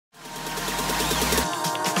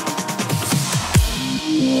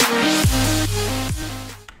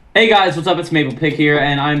Hey guys, what's up? It's Maple Pig here,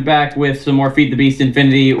 and I'm back with some more Feed the Beast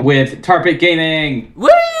Infinity with Tarpit Gaming. Woo!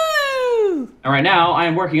 And right now,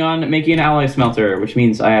 I'm working on making an alloy smelter, which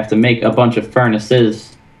means I have to make a bunch of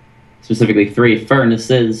furnaces, specifically 3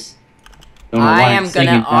 furnaces. Don't know why I I'm am gonna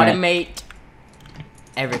singing that. automate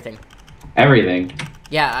everything. Everything.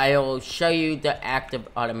 Yeah, I will show you the act of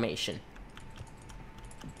automation.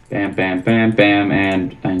 Bam, bam, bam, bam,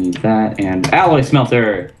 and I need that, and alloy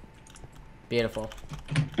smelter. Beautiful.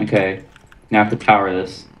 Okay, now I have to power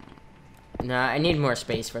this. Nah, I need more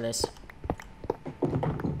space for this.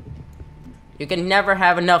 You can never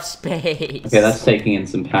have enough space. Okay, that's taking in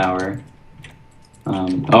some power.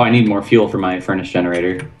 Oh, I need more fuel for my furnace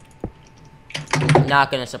generator. I'm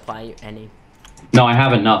not gonna supply you any. No, I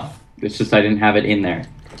have enough. It's just I didn't have it in there.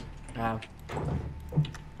 Wow.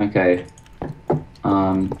 Okay.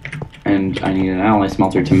 And I need an alloy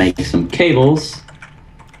smelter to make some cables.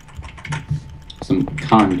 Some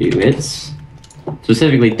conduits.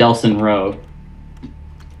 Specifically Delson Row.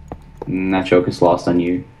 And that joke is lost on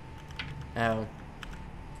you. Oh.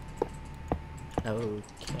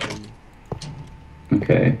 Okay.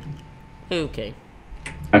 Okay. Okay.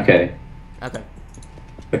 Okay. Okay.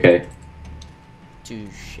 Okay.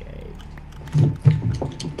 Touche.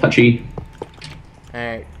 Touchy.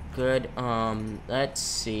 Alright, good. Let's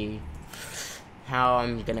see how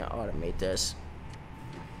I'm gonna automate this.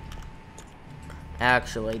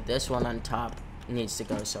 Actually, this one on top needs to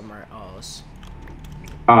go somewhere else.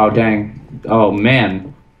 Oh, dang. Oh,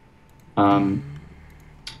 man.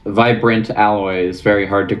 Vibrant alloy is very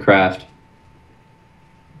hard to craft.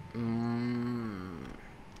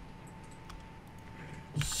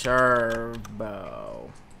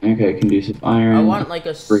 Servo. Okay, conducive iron. I want like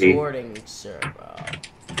a 3. sorting servo.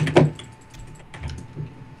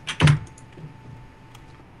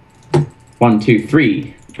 One, two,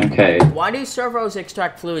 3. Okay. Why do servos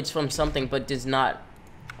extract fluids from something but does not?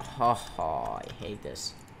 Oh, I hate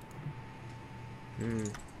this.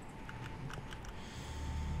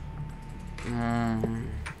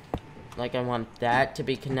 Like I want that to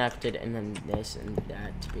be connected and then this and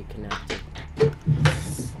that to be connected.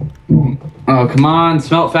 Oh, come on,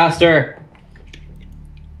 smelt faster.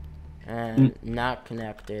 And not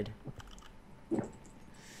connected.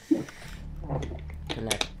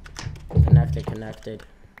 Connected.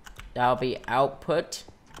 That'll be output.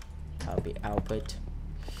 That'll be output.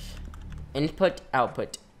 Input,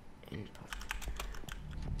 output. Input.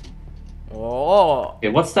 Oh! Okay,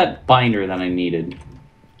 what's that binder that I needed?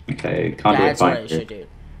 Okay, conduit That's binder. what I should do.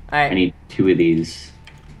 I Alright. need 2 of these.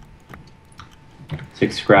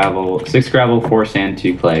 6 gravel, 4 sand,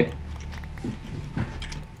 2 clay.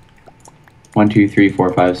 1, 2, 3,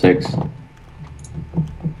 4, 5, 6.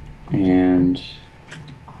 And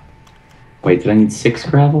wait, did I need 6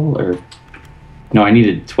 gravel or no? I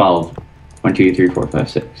needed 12. 1, 2, 3, 4, 5,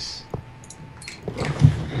 6.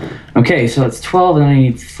 Okay, so that's 12, and I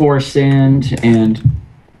need 4 sand and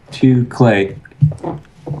 2 clay.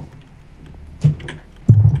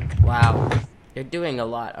 Wow. You're doing a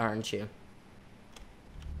lot, aren't you?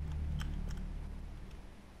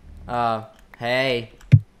 Hey.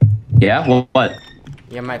 Yeah, well, what?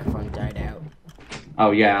 Your microphone died out.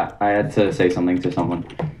 Oh yeah, I had to say something to someone.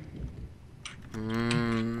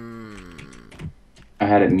 I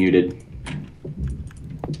had it muted.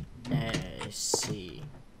 Let's see.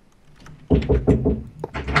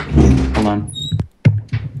 Hold on.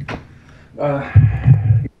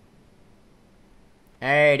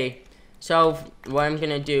 Alrighty. So what I'm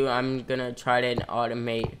gonna do, I'm gonna try to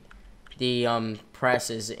automate the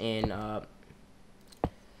presses in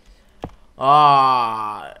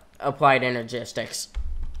applied energistics.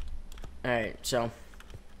 Alright, so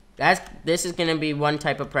this is gonna be one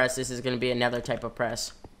type of press, this is gonna be another type of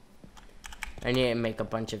press. I need to make a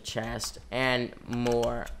bunch of chests and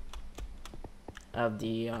more of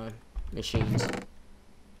the machines.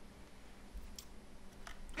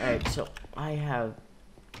 Alright, so I have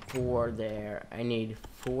 4 there. I need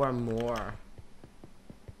 4 more.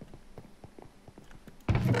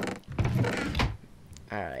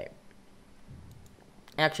 Alright.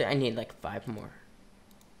 Actually, I need like 5 more.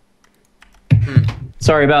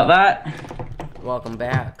 Sorry about that. Welcome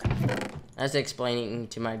back. I was explaining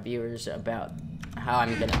to my viewers about how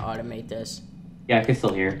I'm gonna automate this. Yeah, I can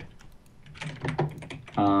still hear.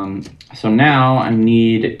 So now I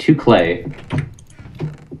need 2 clay.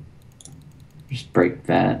 Just break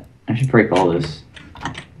that. I should break all this.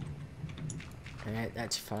 Alright,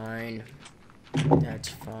 that's fine. That's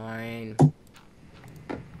fine.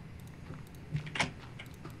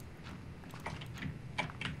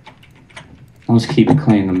 I'll just keep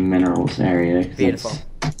cleaning the minerals area. Beautiful.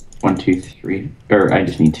 1, 2, 3. Or I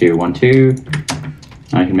just need 2. 1, 2.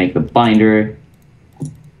 I can make the binder.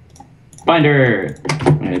 Binder!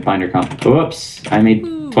 Binder comp. Whoops! I made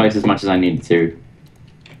twice as much as I needed to.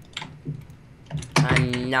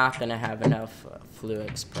 I'm not gonna have enough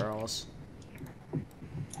Fluix pearls.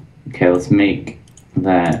 Okay, let's make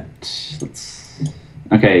that.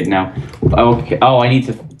 Okay, now. Okay. Oh, I need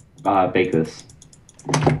to bake this.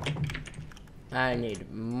 I need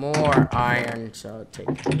more iron, so I'll take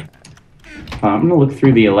that. I'm gonna look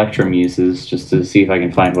through the Electromuses just to see if I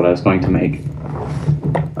can find what I was going to make.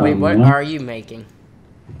 Wait, what are you making?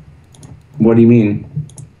 What do you mean?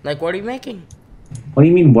 Like, what are you making? What do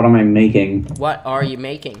you mean, what am I making? What are you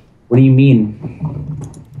making? What do you mean?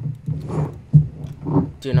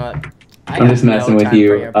 Do not. I'm just messing with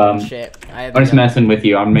you. I'm just messing with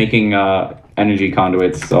you. I'm making energy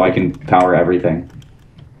conduits so I can power everything.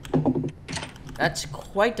 That's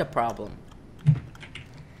quite a problem.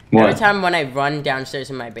 What? Every time when I run downstairs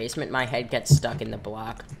in my basement, my head gets stuck in the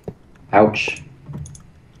block. Ouch.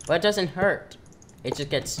 But it doesn't hurt. It just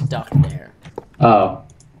gets stuck there. Oh.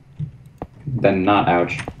 Then not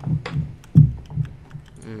ouch.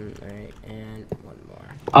 Alright, and one more.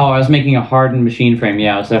 Oh, I was making a hardened machine frame.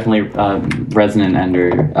 Yeah, it was definitely resonant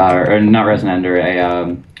ender, or not resonant ender,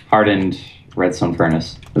 a hardened redstone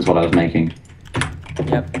furnace is what I was making.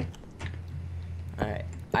 Yep. Alright.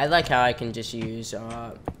 I like how I can just use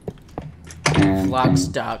flux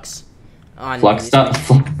ducts on flux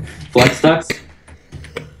ducts. Flux ducts.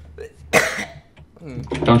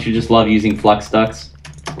 Don't you just love using flux ducts?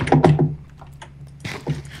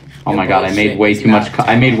 Oh my god, I made way too much.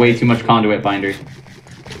 I made way too much conduit binder.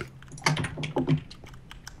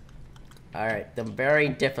 Alright, the very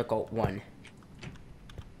difficult one.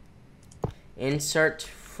 Insert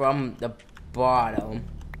from the bottom.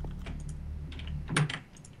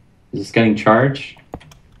 Is this getting charged?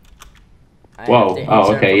 Whoa.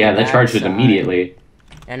 Oh, okay. Yeah, that charged it immediately.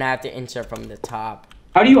 And I have to insert from the top.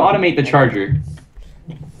 How do you automate the charger?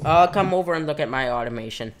 Come over and look at my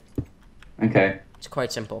automation. Okay. It's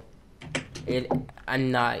quite simple.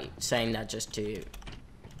 I'm not saying that just to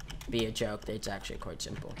be a joke. It's actually quite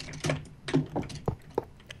simple.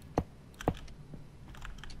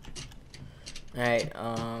 Alright,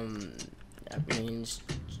 that means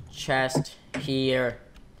chest here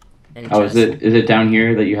and oh, chest. is it down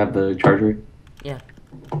here that you have the charger? Yeah.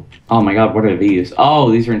 Oh my god, what are these? Oh,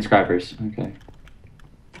 these are inscribers. Okay.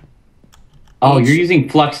 Oh, you're using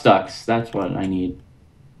flux ducts. That's what I need.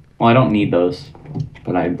 Well, I don't need those,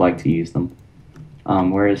 but I'd like to use them.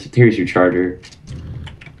 Here's your charger.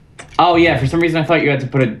 Oh yeah, for some reason I thought you had to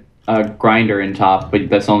put a grinder in top, but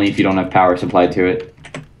that's only if you don't have power supplied to it.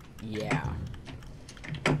 Yeah.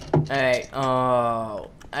 Alright,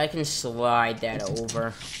 oh, I can slide that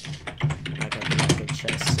over. Like I can make a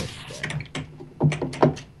chest sit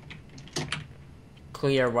there.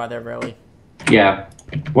 Clear weather, really. Yeah.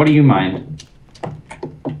 What do you mind?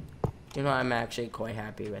 You know, I'm actually quite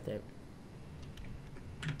happy with it.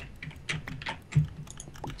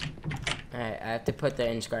 Alright, I have to put the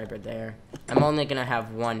inscriber there. I'm only gonna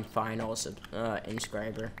have one final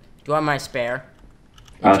inscriber. Do you want my spare?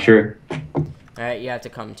 Sure. Alright, you have to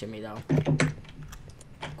come to me, though.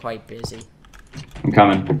 Quite busy. I'm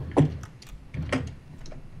coming.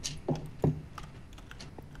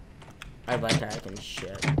 I like how I can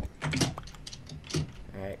shit.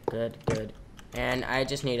 Alright, good, good. And I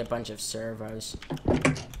just need a bunch of servos.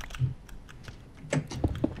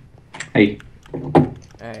 Hey.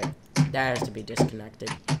 Alright, that has to be disconnected.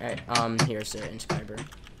 Alright, here's the inscriber.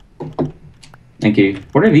 Thank you.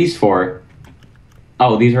 What are these for?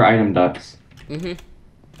 Oh, these are item ducts. Mm-hmm.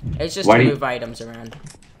 It's just to move items around.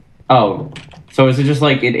 Oh, so is it just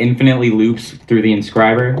like it infinitely loops through the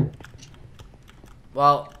inscriber?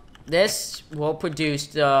 Well, this will produce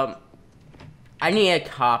the... I need to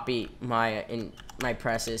copy my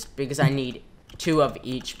presses because I need 2 of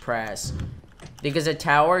each press. Because the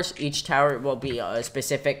towers, each tower will be a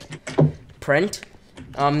specific print.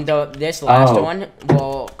 This last one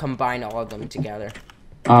will combine all of them together.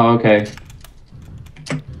 Oh, okay.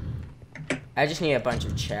 I just need a bunch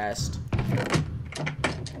of chests.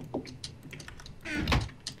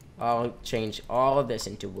 I'll change all of this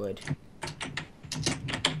into wood.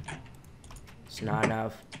 It's not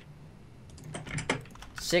enough.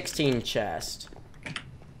 16 chests.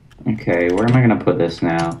 Okay, where am I gonna put this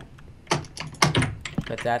now?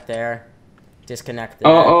 Put that there. Disconnect that.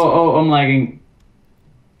 Oh, I'm lagging.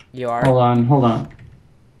 You are? Hold on.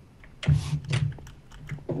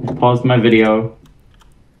 Paused my video.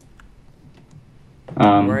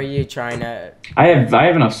 Where are you trying to... I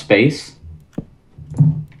have enough space.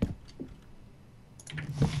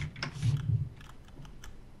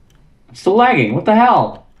 still lagging. What the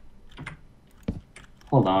hell?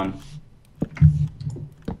 Hold on.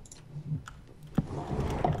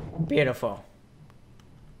 Beautiful.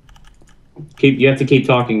 You have to keep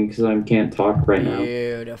talking because I can't talk right now.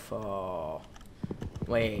 Beautiful.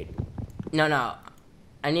 Wait. No.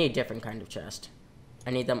 I need a different kind of chest.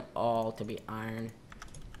 I need them all to be iron.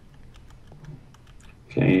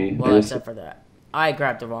 Okay. Well, except for that. I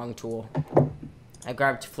grabbed the wrong tool. I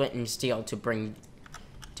grabbed flint and steel to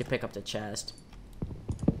pick up the chest.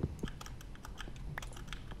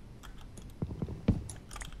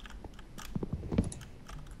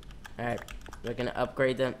 Alright, we're gonna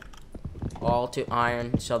upgrade them all to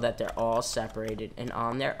iron so that they're all separated and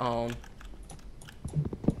on their own.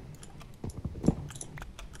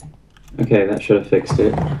 Okay, that should have fixed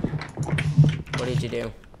it. What did you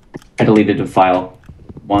do? I deleted a file.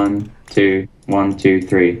 1, 2, 1, 2,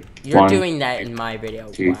 3. You're doing that in my video.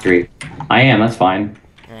 2, 3. I am, that's fine.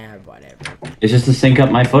 Whatever. It's just to sync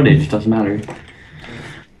up my footage, doesn't matter.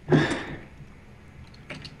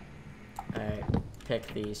 Alright,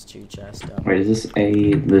 pick these two chests up. Wait, is this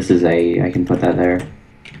A? This is A. I can put that there.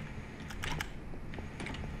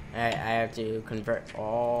 Alright, I have to convert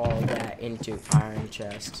all that into iron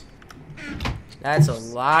chests. That's a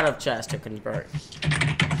lot of chests to convert.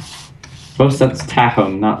 Suppose that's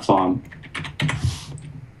Tahom, not Thom.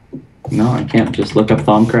 No, I can't just look up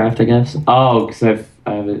Thomcraft, I guess. Oh, because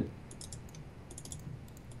I have it.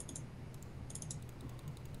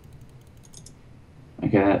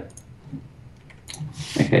 Okay.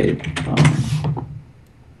 Okay.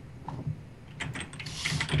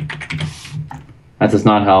 That does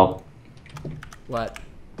not help. What?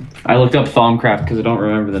 I looked up Thomcraft because I don't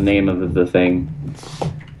remember the name of the thing.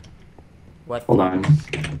 What? Hold on.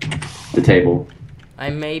 The table. I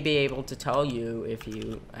may be able to tell you if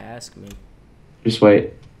you ask me. Just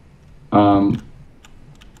wait.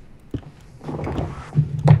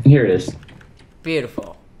 Here it is.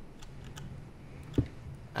 Beautiful.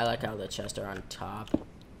 I like how the chests are on top.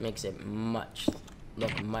 Makes it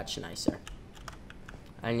look much nicer.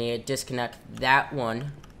 I need to disconnect that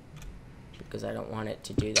one because I don't want it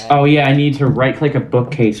to do that. Oh yeah, I need to right-click a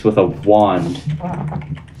bookcase with a wand.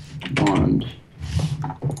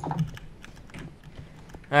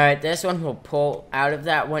 Alright, this one will pull out of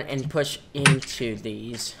that one and push into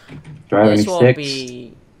these. Do I have This any will sticks?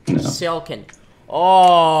 be No. silken.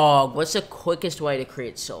 Oh, what's the quickest way to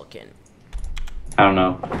create silken? I don't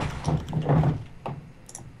know.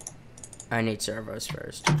 I need servos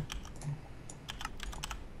first.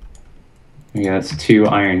 Yeah, that's 2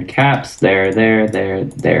 iron caps. There.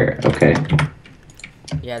 Okay.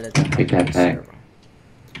 Yeah, that's a Take that back. servo.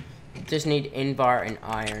 Just need invar and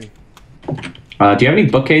iron. Do you have any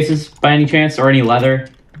bookcases by any chance, or any leather?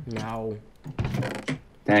 No.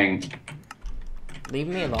 Dang. Leave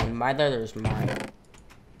me alone. My leather's mine.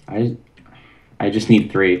 I just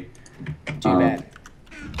need 3. Too bad.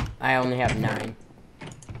 I only have 9.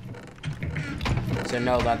 So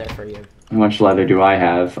no leather for you. How much leather do I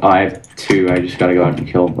have? Oh, I have 2. I just gotta go out and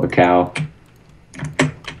kill a cow.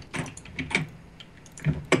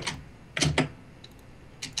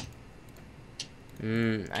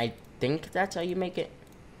 I think that's how you make it.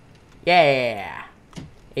 Yeah.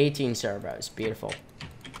 18 servos. Beautiful.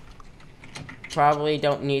 Probably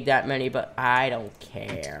don't need that many, but I don't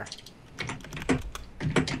care.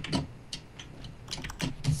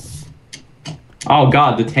 Oh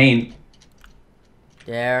god, the taint.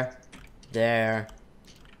 There.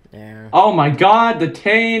 Oh my god, the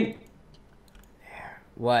taint.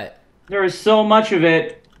 What? There is so much of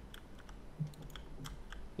it.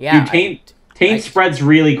 Yeah. Dude, taint spreads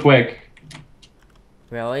really quick.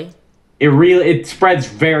 Really? It spreads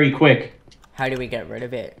very quick. How do we get rid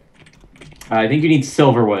of it? I think you need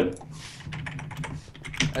silverwood.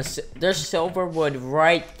 There's silver wood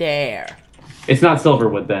right there. It's not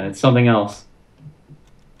silverwood then, it's something else.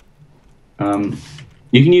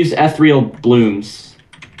 You can use ethereal blooms.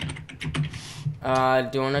 Do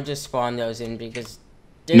you want to just spawn those in because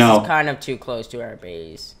this No. is kind of too close to our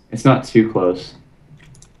base. It's not too close.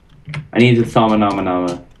 I need the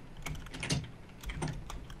Thomanomanama.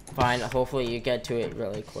 Fine, hopefully you get to it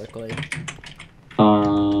really quickly.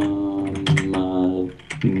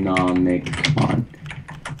 Nomicon.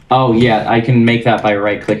 Oh yeah, I can make that by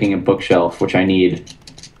right-clicking a bookshelf, which I need.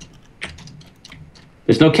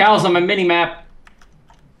 There's no cows on my mini-map!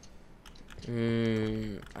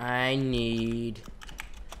 I need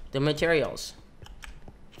the materials.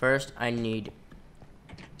 First, I need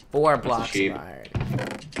 4 blocks of iron,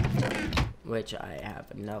 which I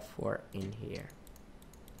have enough for in here.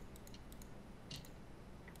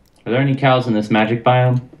 Are there any cows in this magic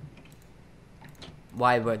biome?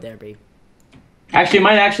 Why would there be? Actually, it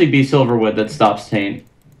might actually be silverwood that stops taint.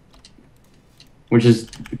 Which is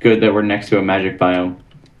good that we're next to a magic biome.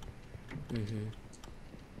 Mm-hmm.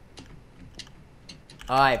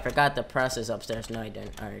 Oh, I forgot the press is upstairs. No, I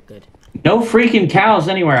didn't. Alright, good. No freaking cows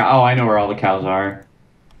anywhere. Oh, I know where all the cows are.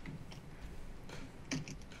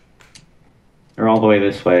 They're all the way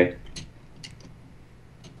this way.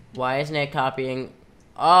 Why isn't it copying?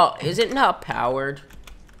 Oh, is it not powered?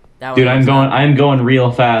 That Dude, one I'm going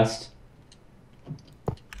real fast.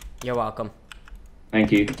 You're welcome.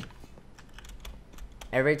 Thank you.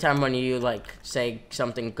 Every time when you like say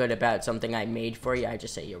something good about something I made for you, I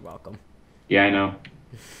just say you're welcome. Yeah, I know.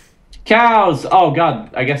 Cows! Oh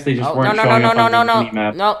god, I guess they just weren't showing up on the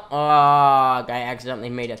mini-map. No. Oh, I accidentally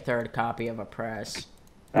made a third copy of a press.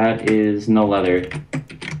 That is no leather.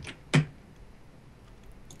 I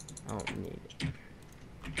don't need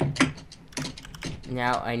it.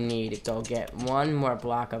 Now I need to go get one more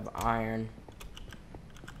block of iron.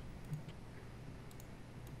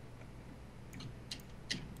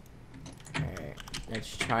 Alright,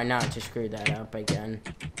 let's try not to screw that up again.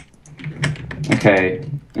 Okay,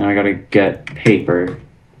 now I gotta get paper.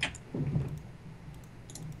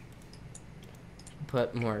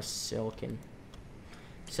 Put more silicon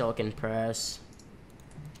press.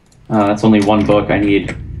 That's only one book. I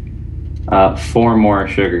need 4 more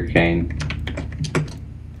sugarcane.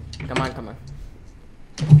 Come on.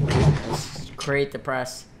 Let's create the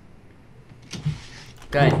press.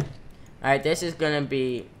 Good. Alright, this is gonna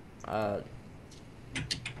be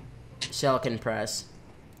silicon press.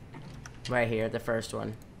 Right here, the first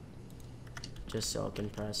one. Just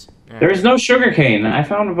silicon press. Right. There's no sugarcane. I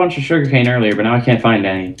found a bunch of sugarcane earlier, but now I can't find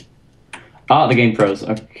any. Oh, the game froze.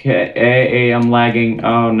 Okay, I'm lagging.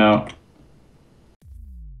 Oh no.